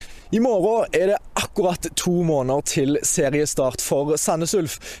I morgen det akkurat 2 måneder til seriestart for Sandnes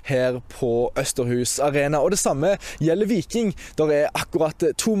Ulf her på Østerhus Arena. Og det samme gjelder Viking. Det akkurat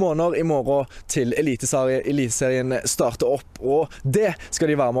 2 måneder i morgen til Eliteserien starter opp. Og det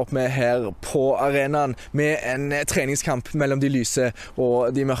skal de være med opp med her på arenaen, med en treningskamp mellom de lyse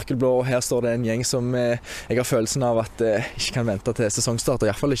og de mørkeblå. Og her står det en gjeng som jeg har følelsen av at ikke kan vente til sesongstart, og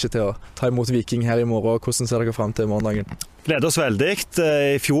i hvert fall ikke til å ta imot Viking her i morgen. Hvordan ser dere frem til morgendagen? Gleder oss veldig.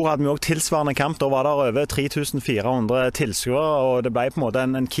 I fjor hadde vi også tilsvarende kamp. Da var det over 3400 tilskuere, og det ble på en måte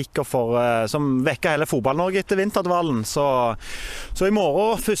en kicker som vekket hele fotball-Norge etter vinterdvalen. Så i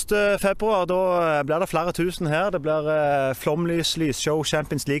morgen, 1. februar, da blir det flere tusen her. Det blir flomlys, lysshow,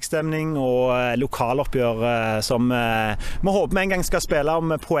 Champions League-stemning og lokaloppgjør som vi håper vi en gang skal spille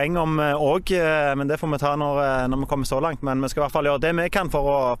om poeng om også, men det får vi ta når vi kommer så langt. Men vi skal i hvert fall gjøre det vi kan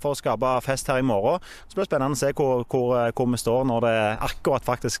for å skape fest her i morgen. Så blir det spennende å se hvor vi står når det akkurat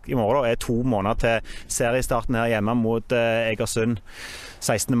faktisk i morgen da, 2 måneder til seriestarten her hjemme mot Egersund.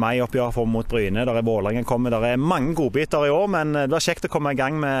 16. mai oppgjør for mot Bryne, der Vålerenga kommer. Der mange godbiter i år, men det var kjekt å komme i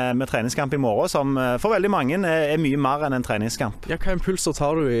gang med treningskamp i morgen, som for veldig mange mye mer enn en treningskamp. Ja, hva impulser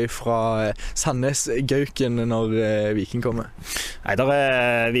tar du fra Sandnes-Gauken når Viking kommer? Nei,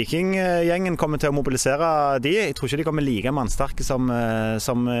 Viking-gjengen kommer til å mobilisere de. Jeg tror ikke de kommer like mannsterke som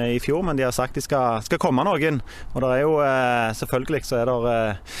i fjor, men de har sagt de skal komme noen. Og det jo selvfølgelig så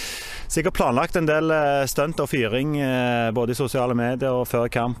det sikkert planlagt en del stunt og fyring både i sosiale medier og før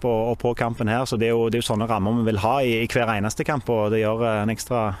kamp og på kampen her, så det jo sånne rammer vi vil ha i hver eneste kamp, og det gjør en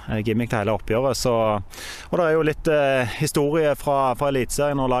ekstra gimmick til hele oppgjøret. Og det jo litt historie fra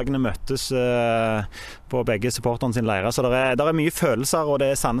Eliteserien når lagene møttes på begge supporterne sin leire, så det mye følelser, og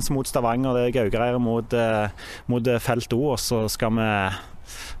det Sandnes mot Stavanger, det Gaugereier mot Felt O, og så skal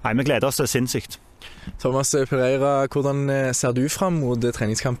vi gleder oss sinnssykt. Thomas Pereira, hvordan ser du frem mot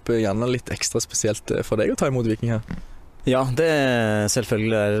treningskamp? Gjerne litt ekstra spesielt for deg å ta imot Viking her? Ja,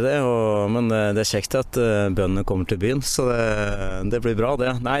 selvfølgelig det, men det kjekt at bøndene kommer til byen, så det blir bra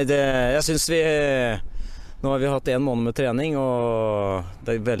det. Nei, jeg synes nå har vi hatt 1 måned med trening, og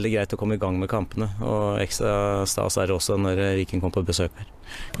det veldig greit å komme i gang med kampene, og ekstra stas det også når Viking kommer på besøk her.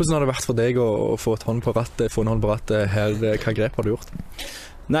 Hvordan har det vært for deg å få en hånd på rattet her? Hva grep har du gjort?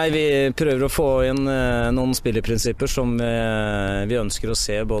 Nei, vi prøver å få inn noen spilleprinsipper som vi ønsker å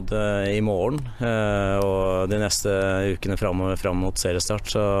se både i morgen og de neste ukene fram mot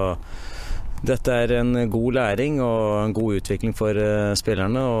seriestart. Så dette en god læring og en god utvikling for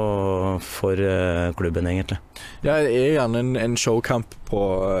spillerne og for klubben egentlig. Ja, det gjerne en showkamp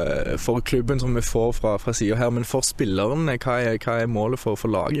for klubben som vi får fra siden her, men for spilleren, hva målet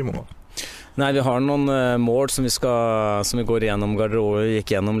for laget i morgen? Nei, vi har noen mål som vi går gjennom garderobe,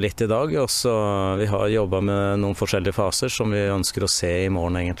 gikk gjennom litt i dag, og så vi har jobbet med noen forskjellige faser som vi ønsker å se i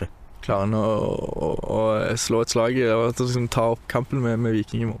morgen egentlig. Klarer han å slå et slag og ta opp kampen med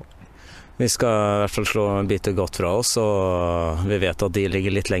Viking i morgen? Vi skal i hvert fall slå bitte godt fra oss, og vi vet at de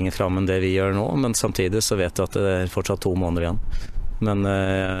ligger litt lenger frem enn det vi gjør nå, men samtidig så vet vi at det fortsatt 2 måneder igjen. Men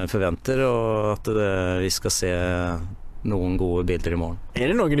jeg forventer at vi skal se noen gode bilder i morgen.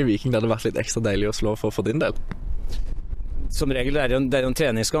 Det noen i Viking der det har vært litt ekstra deilig å slå for din del? Som regel det jo en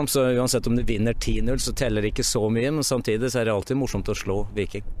treningskamp, så uansett om du vinner 10-0 så teller det ikke så mye, men samtidig så det alltid morsomt å slå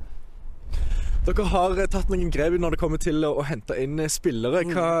Viking. Dere har tatt noen grep når det kommer til å hente inn spillere.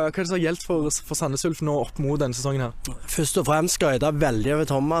 Hva det som har gjeldt for Sandnes Ulf nå opp mot denne sesongen her? Først og fremst skryter veldig over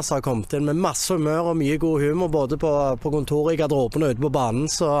Thomas, har kommet inn med masse humør og mye god humor, både på kontoret, i garderoben og ute på banen,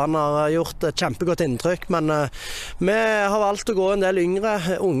 så han har gjort et kjempegodt inntrykk. Men vi har valgt å gå en del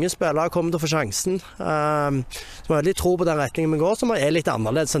unge spillere kommer til å få sjansen. Som har veldig tro på den retningen vi går, som litt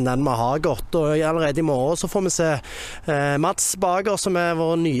annerledes enn den vi har gått. Og allerede i morgen så får vi se Mats Bager, som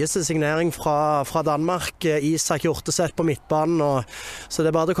vår nyeste signering fra Danmark, Isak Hjorteseth på midtbanen, så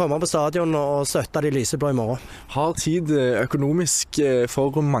det bare å komme på stadion og støtte de lyseblå i morgen. Har tid økonomisk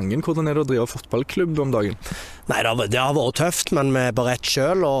for mange? Hvordan det å drive fotballklubb om dagen? Nei, det har vært tøft, men vi på rett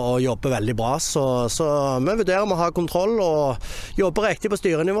selv og jobber veldig bra, så vi vurderer å ha kontroll og jobbe riktig på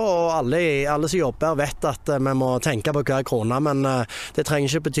styrenivå, og alle som jobber vet at vi må tenke på hver krone, men det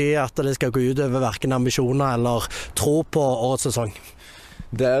trenger ikke bety at det skal gå ut over hverken ambisjoner eller tro på årets sesong.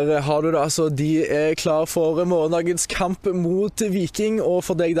 Der har du det, altså. De klar for morgendagens kamp mot Viking, og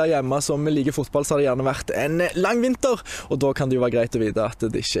for deg der hjemme som liker fotball, så har det gjerne vært en lang vinter, og da kan det jo være greit å vite at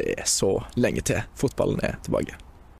det ikke så lenge til fotballen tilbake.